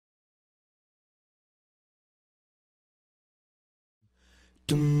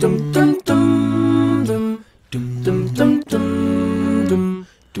Here's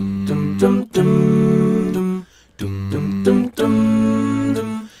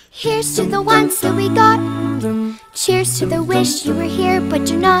to the ones that we got. Cheers to the wish you were here, but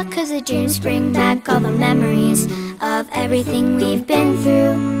you're not. 'Cause the dreams bring back all the memories of everything we've been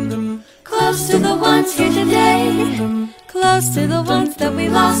through. Close to the ones here today, close to the ones that we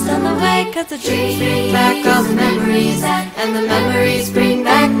lost on the way. 'Cause the dreams bring back all the memories, and the memories bring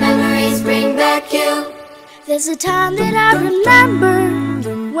back you. There's a time that I remember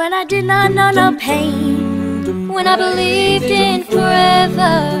when I did not know no pain, when I believed in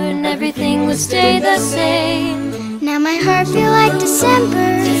forever and everything would stay the same. Now my heart feel like December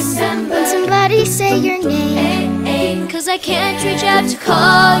when somebody say your name. 'Cause I can't reach out to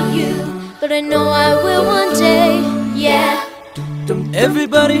call you, but I know I will one day, yeah.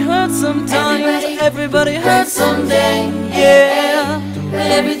 Everybody hurts sometimes, everybody hurts someday, yeah. But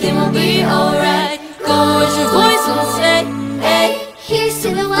everything will be alright. Go raise your voice and say, hey. Here's to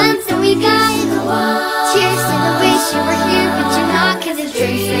the ones that we got. Cheers to the wish you were here, but you're not. 'Cause the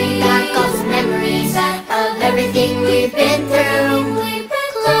dreams bring back all the memories of everything we've been through.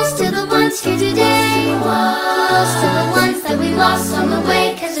 Close to the ones here today, close to the ones that we lost on the way.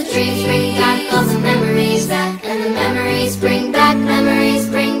 'Cause the dreams bring back all the memories, and the memories bring back you. Memories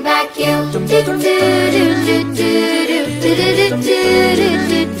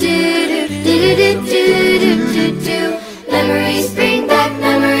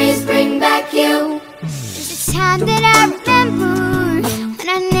bring back you. There's a time that I remember when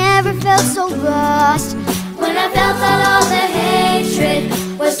I never felt so lost, When I felt that all the hatred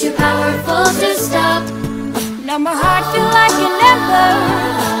was too powerful to stop. Now my heart feels like an ember,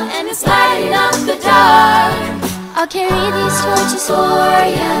 and it's lighting up the dark. I'll carry these torches for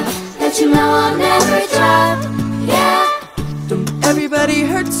you, Let you know I'll never drop, yeah. Everybody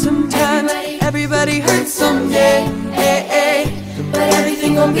hurts sometimes, everybody hurts someday, hey, hey. But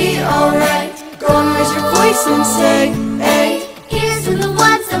everything gon' be alright. Go and raise your voice and say, hey. here's to the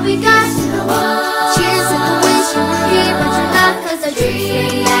ones that we got.